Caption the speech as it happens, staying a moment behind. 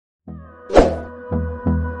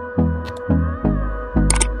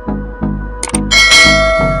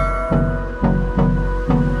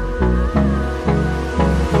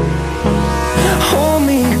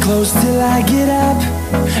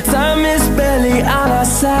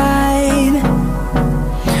side.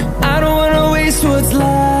 I don't wanna waste what's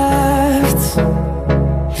left.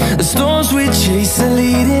 The storms we chase are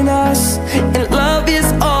leading us, and love is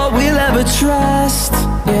all we'll ever trust.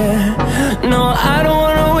 Yeah, no, I don't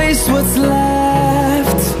wanna waste what's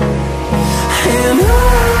left. And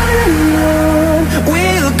on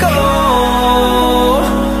we'll go,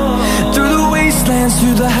 through the wastelands,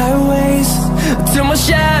 through the highways, till my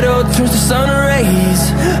shadow turns to sun rays.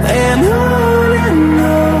 And on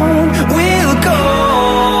we'll go,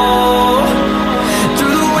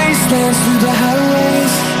 through the wastelands, through the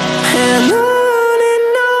highways, and on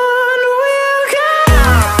we'll go.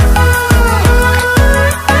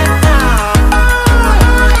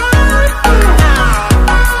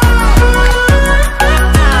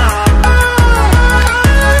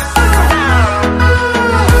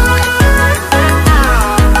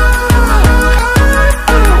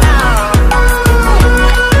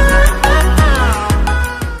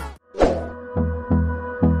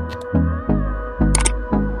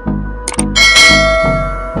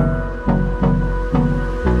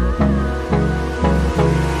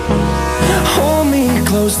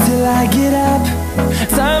 Close till I get up.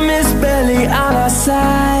 Time is barely on our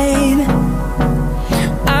side.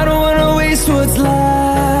 I don't wanna waste what's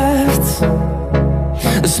left.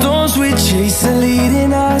 The storms we chase are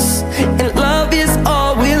leading us, and love is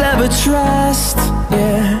all we'll ever trust.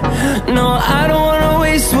 Yeah, no, I don't wanna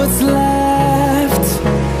waste what's left.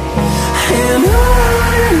 And on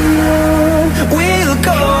we'll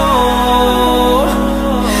go,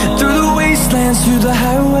 through the wastelands, through the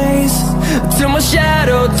highways, till my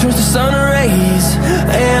shadow turns to sun rays.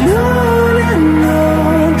 And on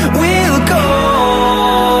we'll go,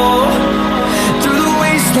 through the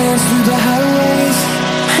wastelands, through the highways,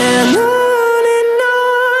 and on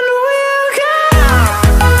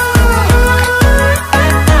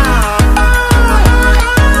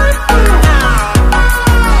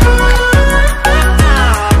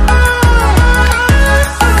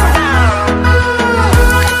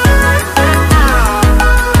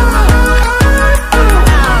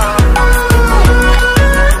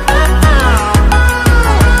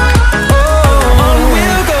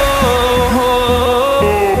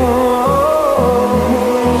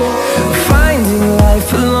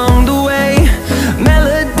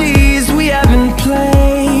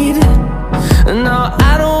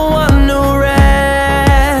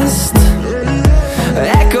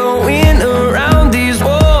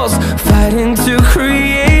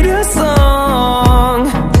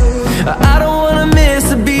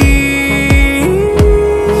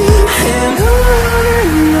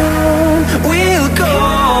we'll go.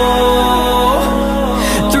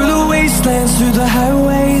 Through the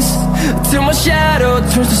highways, till my shadow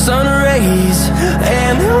turns to sun rays.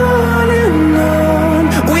 And on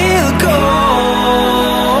we'll go,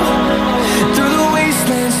 through the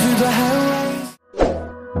wastelands, through the highways.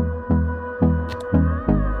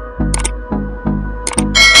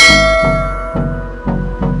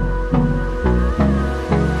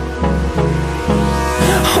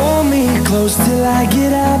 Hold me close till I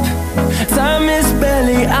get up. Time is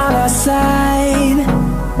barely on our side.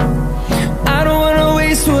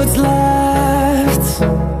 What's left?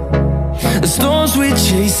 The storms we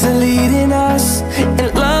chase are leading us,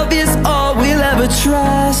 and love is all we'll ever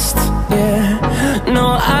trust. Yeah, no,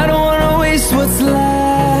 I don't wanna waste what's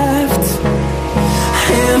left.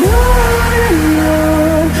 And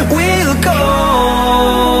on we'll go,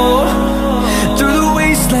 through the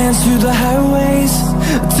wastelands, through the highways,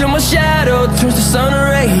 till my shadow turns to sun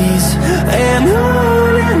rays. And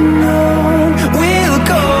on we'll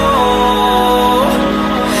go,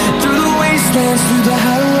 through the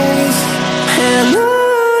highways, and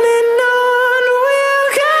on we'll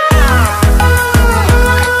go.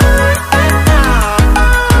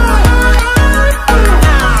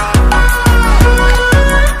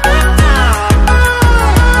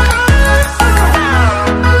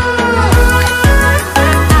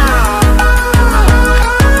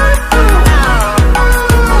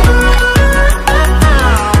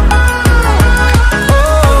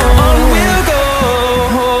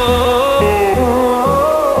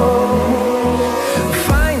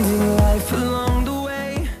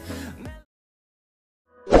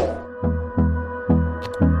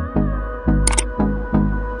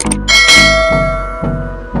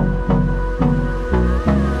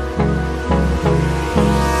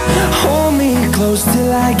 Close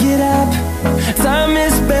till I get up. Time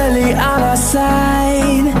is barely on our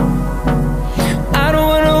side. I don't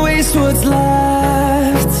wanna waste what's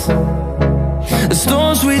left. The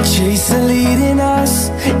storms we chase are leading us,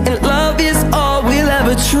 and love is all we'll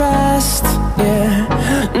ever trust. Yeah,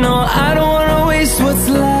 no, I don't wanna waste what's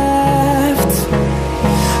left.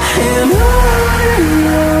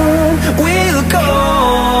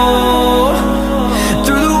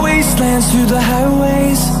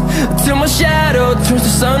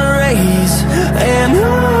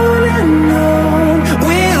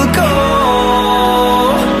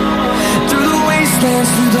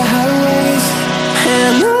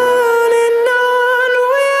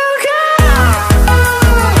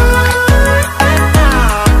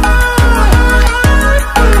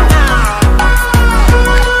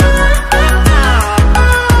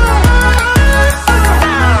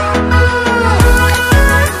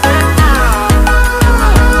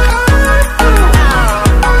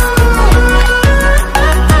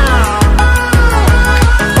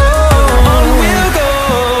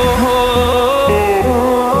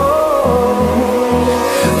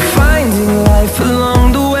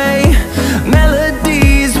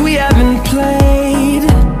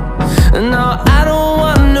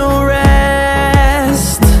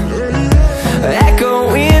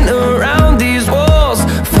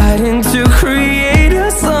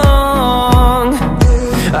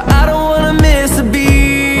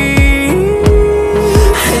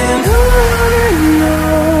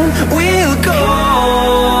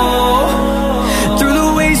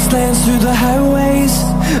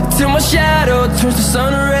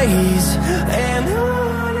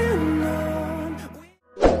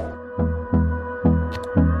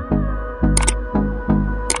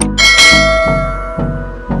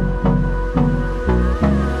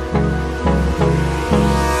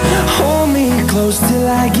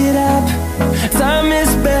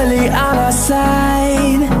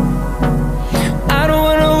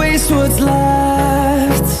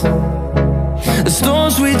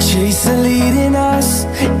 we chase are leading us,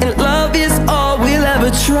 and love is all we'll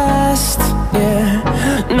ever trust. Yeah,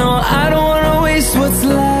 no, I don't wanna waste what's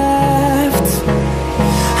left.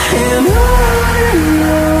 And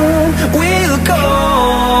on we'll go,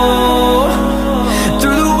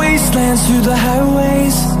 through the wastelands, through the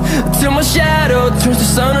highways, till my shadow turns to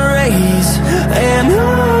sun rays. And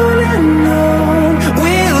on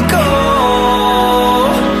we'll go,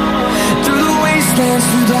 through the wastelands,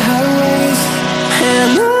 through the highways,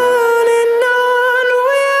 and on we'll go.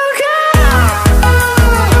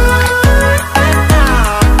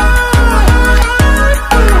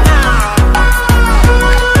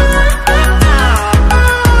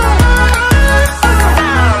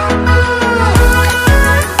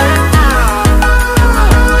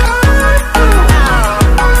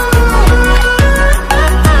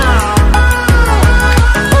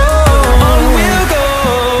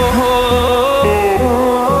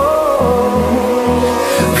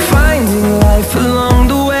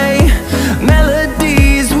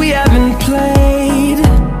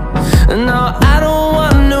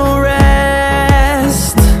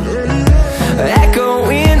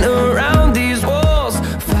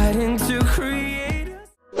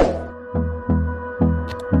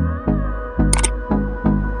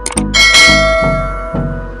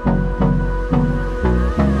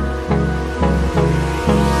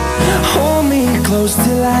 Close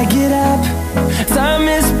till I get up, time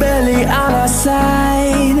is barely on our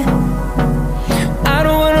side. I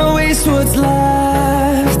don't wanna waste what's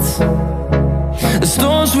left. The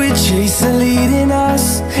storms we chase are leading us,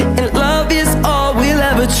 and love is all we'll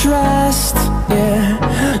ever trust. Yeah,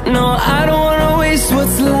 no, I don't wanna waste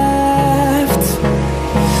what's left.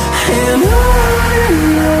 And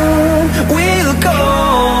on we'll go,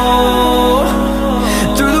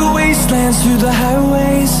 through the wastelands, through the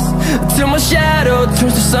highways, till my shadow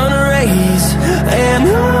turns to sun rays. And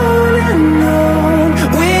on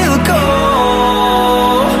we'll go,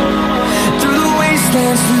 through the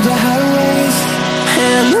wastelands, through the highways,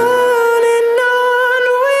 and on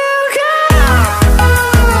we'll go.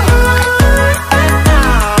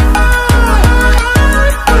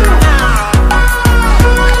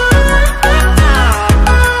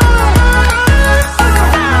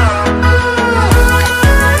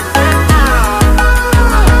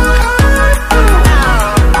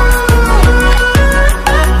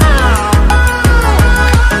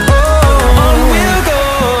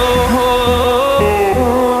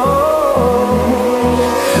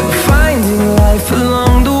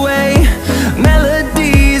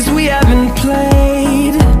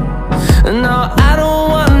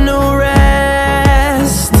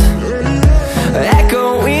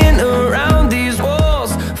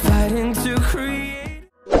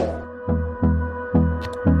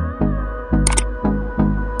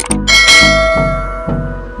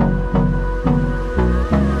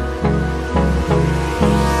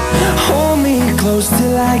 Close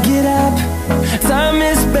till I get up, time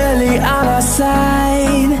is barely on our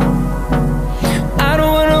side. I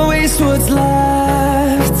don't wanna waste what's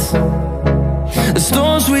left. The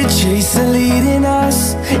storms we chase are leading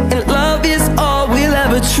us, and love is all we'll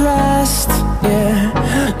ever trust. Yeah,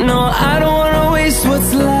 no, I don't wanna waste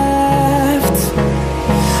what's left.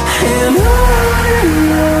 And on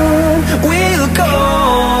we'll go,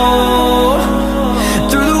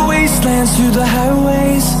 through the wastelands, through the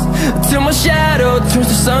highways, till my shadow turns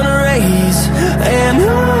to sun rays. And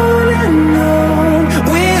on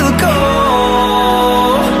we'll go,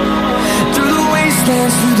 through the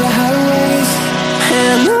wastelands, through the highways,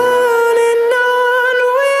 and on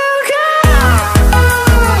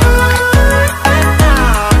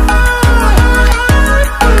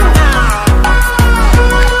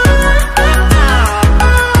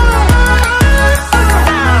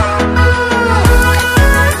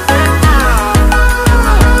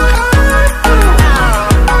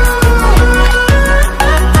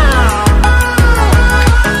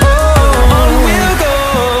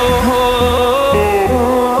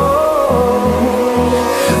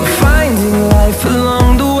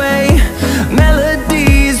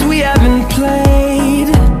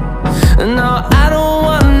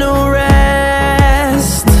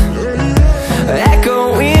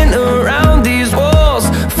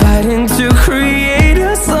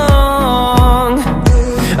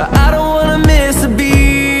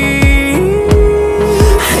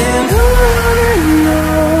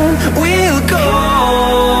we'll go.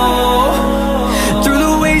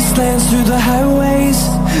 Through the highways,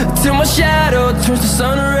 till my shadow turns to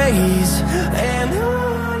sun.